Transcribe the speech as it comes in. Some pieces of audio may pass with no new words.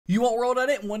You want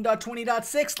WorldEdit in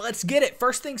 1.20.6? Let's get it.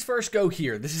 First things first, go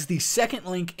here. This is the second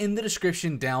link in the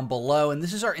description down below, and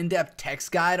this is our in-depth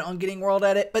text guide on getting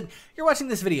WorldEdit, but you're watching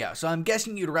this video, so I'm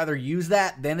guessing you'd rather use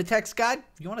that than a text guide.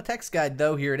 If you want a text guide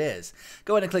though, here it is.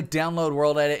 Go ahead and click download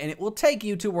WorldEdit, and it will take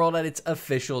you to WorldEdit's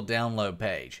official download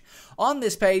page. On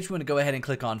this page, we want to go ahead and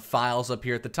click on Files up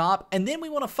here at the top, and then we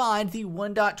want to find the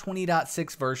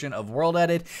 1.20.6 version of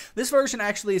WorldEdit. This version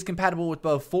actually is compatible with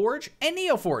both Forge and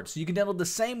NeoForge, so you can download the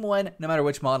same one no matter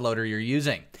which mod loader you're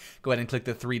using. Go ahead and click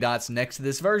the three dots next to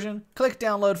this version, click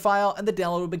download file, and the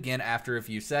download will begin after a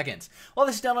few seconds. While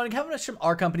this is downloading, come to us from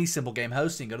our company,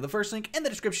 SimpleGameHosting. Go to the first link in the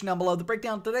description down below, the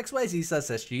breakdown to the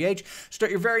XYZ/SGH. Start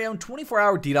your very own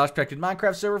 24-hour DDoS Protected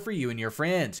Minecraft server for you and your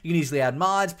friends. You can easily add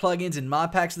mods, plugins, and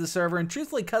mod packs to the server, and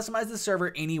truthfully customize the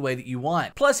server any way that you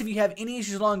want. Plus, if you have any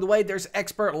issues along the way, there's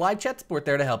expert live chat support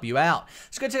there to help you out.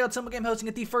 So go check out SimpleGameHosting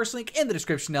at the first link in the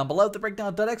description down below, the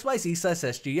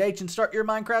breakdown.xyz/SGH, and start your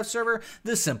Minecraft server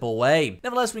the simple way.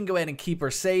 Nevertheless, we can go ahead and keep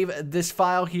or save this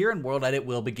file here, and WorldEdit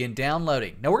will begin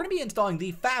downloading. Now, we're going to be installing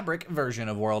the Fabric version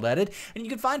of WorldEdit, and you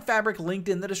can find Fabric linked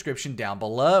in the description down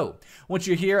below. Once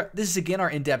you're here, this is again our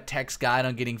in-depth text guide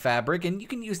on getting Fabric, and you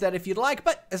can use that if you'd like,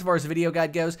 but as far as the video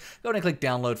guide goes, go ahead and click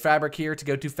download Fabric here to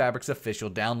go to Fabric's official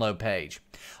download page.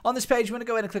 On this page, we're going to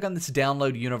go ahead and click on this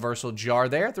download universal jar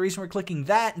there. The reason we're clicking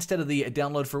that instead of the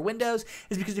download for Windows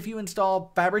is because if you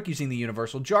install Fabric using the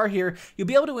universal jar here, you'll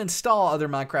be able to install other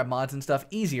Minecraft mods and stuff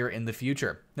easier in the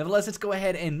future. Nevertheless, let's go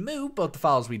ahead and move both the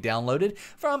files we downloaded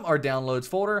from our downloads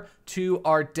folder to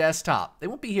our desktop. They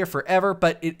won't be here forever,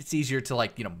 but it's easier to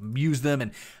use them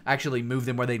and actually move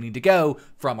them where they need to go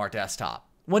from our desktop.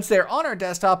 Once they're on our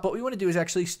desktop, what we want to do is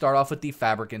actually start off with the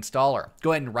Fabric installer.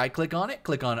 Go ahead and right click on it,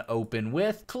 click on Open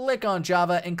With, click on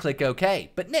Java, and click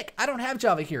OK. But Nick, I don't have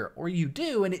Java here, or you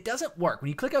do, and it doesn't work. When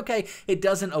you click OK, it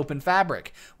doesn't open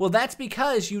Fabric. Well, that's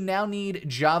because you now need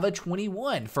Java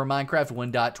 21 for Minecraft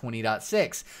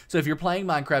 1.20.6. So if you're playing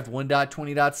Minecraft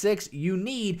 1.20.6, you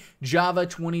need Java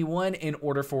 21 in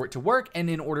order for it to work, and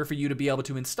in order for you to be able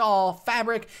to install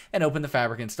Fabric and open the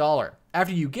Fabric installer.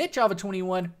 After you get Java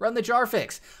 21, run the jar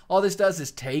fix. All this does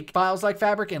is take files like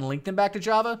Fabric and link them back to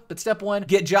Java, but step 1,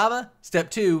 get Java.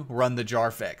 Step 2, run the jar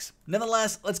fix.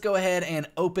 Nonetheless, let's go ahead and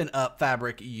open up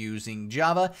Fabric using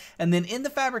Java, and then in the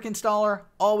Fabric installer,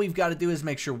 all we've got to do is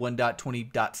make sure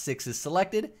 1.20.6 is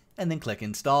selected, and then click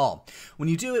install. When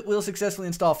you do, it will successfully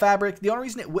install Fabric. The only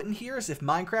reason it wouldn't here is if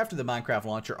Minecraft or the Minecraft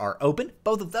launcher are open.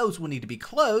 Both of those will need to be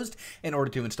closed in order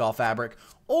to install Fabric.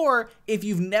 Or if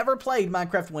you've never played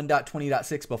Minecraft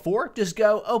 1.20.6 before, just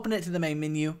go open it to the main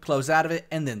menu, close out of it,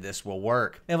 and then this will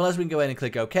work. Nevertheless, we can go ahead and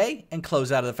click OK and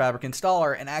close out of the Fabric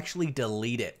installer and actually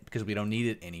delete it because we don't need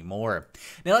it anymore.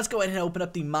 Now let's go ahead and open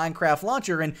up the Minecraft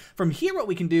launcher, and from here what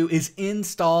we can do is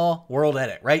install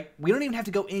WorldEdit, right? We don't even have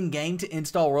to go in-game to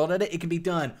install WorldEdit. It can be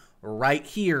done right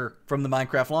here from the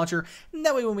Minecraft launcher, and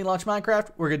that way when we launch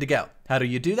Minecraft, we're good to go. How do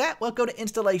you do that? Well, go to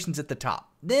installations at the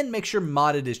top. Then make sure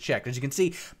modded is checked. As you can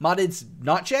see, modded's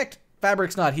not checked.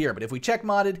 Fabric's not here, but if we check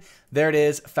modded, there it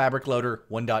is, Fabric Loader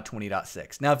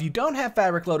 1.20.6. Now, if you don't have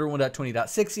Fabric Loader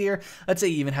 1.20.6 here, let's say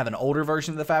you even have an older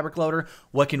version of the Fabric Loader,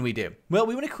 what can we do? Well,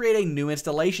 we want to create a new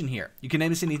installation here. You can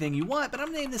name this anything you want, but I'm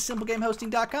going to name this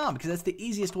SimpleGameHosting.com because that's the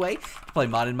easiest way to play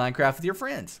modded Minecraft with your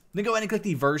friends. Then go ahead and click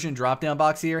the version drop-down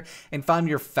box here and find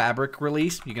your Fabric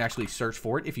release. You can actually search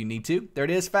for it if you need to. There it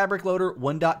is, Fabric Loader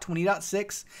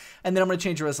 1.20.6. And then I'm going to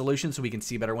change the resolution so we can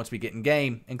see better once we get in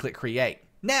game and click Create.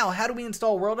 Now, how do we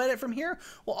install WorldEdit from here?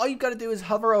 Well, all you've got to do is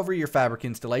hover over your Fabric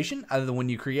installation, either the one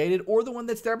you created or the one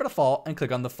that's there by default, and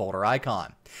click on the folder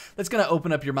icon. That's going to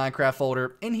open up your Minecraft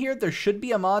folder. In here, there should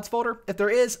be a mods folder. If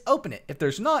there is, open it. If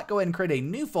there's not, go ahead and create a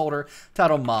new folder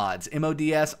titled Mods,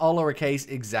 M-O-D-S, all lowercase,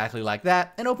 exactly like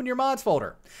that, and open your mods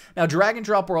folder. Now, drag and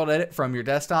drop WorldEdit from your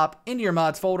desktop into your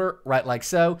mods folder, right like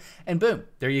so, and boom,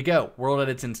 there you go.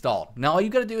 WorldEdit's installed. Now, all you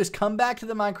got to do is come back to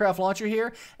the Minecraft launcher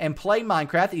here and play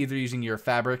Minecraft, either using your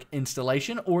Fabric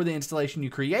installation or the installation you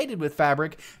created with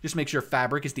Fabric. Just make sure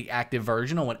Fabric is the active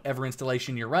version on whatever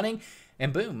installation you're running,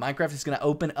 and boom, Minecraft is going to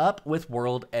open up with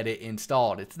WorldEdit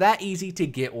installed. It's that easy to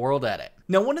get WorldEdit.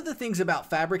 Now, one of the things about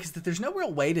Fabric is that there's no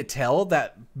real way to tell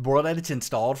that WorldEdit's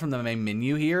installed from the main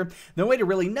menu here. The way to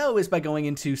really know is by going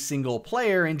into single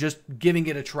player and just giving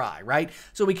it a try, right?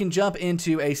 So we can jump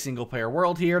into a single player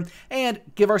world here and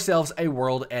give ourselves a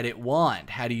WorldEdit wand.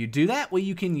 How do you do that? Well,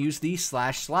 you can use the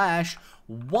 //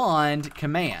 wand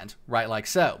command, right like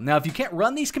so. Now, if you can't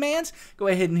run these commands, go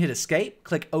ahead and hit escape,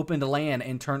 click open to land,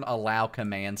 and turn allow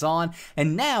commands on.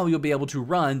 And now you'll be able to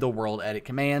run the WorldEdit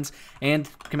commands and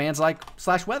commands like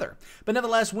 /weather. But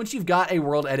nevertheless, once you've got a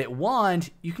WorldEdit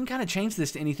wand, you can kind of change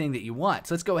this to anything that you want.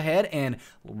 So let's go ahead and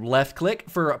left click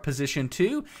for position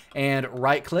 2 and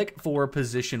right click for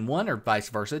position 1, or vice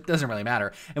versa. It doesn't really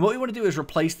matter. And what we want to do is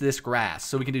replace this grass.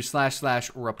 So we can do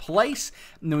 / replace,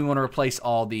 and then we want to replace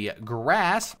all the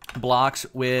grass blocks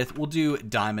with, we'll do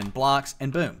diamond blocks,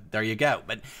 and boom, there you go.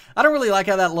 But I don't really like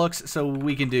how that looks, so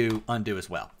we can do undo as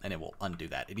well, and it will undo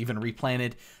that. It even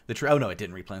replanted the tree. Oh no, it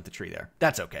didn't replant the tree there.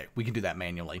 That's okay. We can do that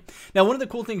manually. Now, one of the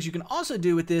cool things you can also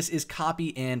do with this is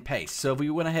copy and paste. So if we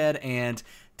went ahead and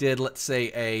did, let's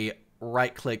say, a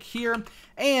right click here,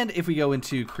 and if we go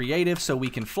into creative so we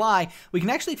can fly, we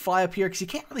can actually fly up here because you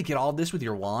can't really get all of this with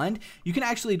your wand. You can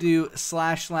actually do /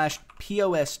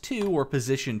 POS2 or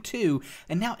position 2,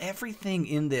 and now everything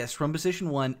in this from position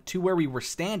 1 to where we were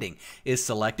standing is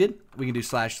selected. We can do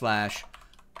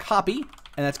 / copy,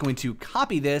 and that's going to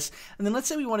copy this. And then let's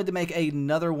say we wanted to make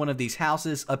another one of these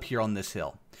houses up here on this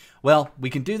hill. Well, we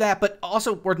can do that, but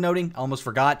also worth noting, I almost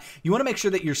forgot, you want to make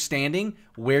sure that you're standing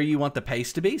where you want the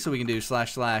paste to be. So we can do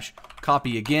 /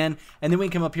 copy again, and then we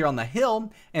can come up here on the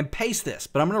hill and paste this.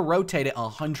 But I'm going to rotate it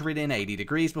 180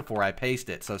 degrees before I paste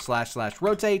it. So /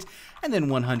 rotate, and then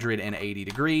 180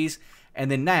 degrees. And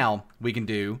then now we can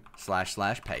do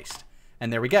 / paste.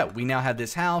 And there we go. We now have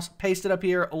this house pasted up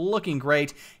here, looking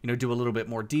great. You know, do a little bit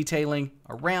more detailing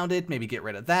around it, maybe get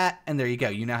rid of that, and there you go.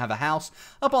 You now have a house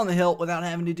up on the hill without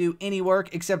having to do any work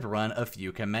except run a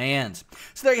few commands.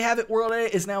 So there you have it. WorldEdit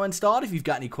is now installed. If you've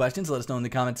got any questions, let us know in the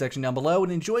comment section down below,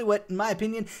 and enjoy what, in my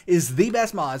opinion, is the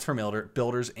best mods for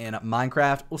builders in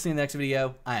Minecraft. We'll see you in the next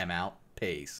video. I am out. Peace.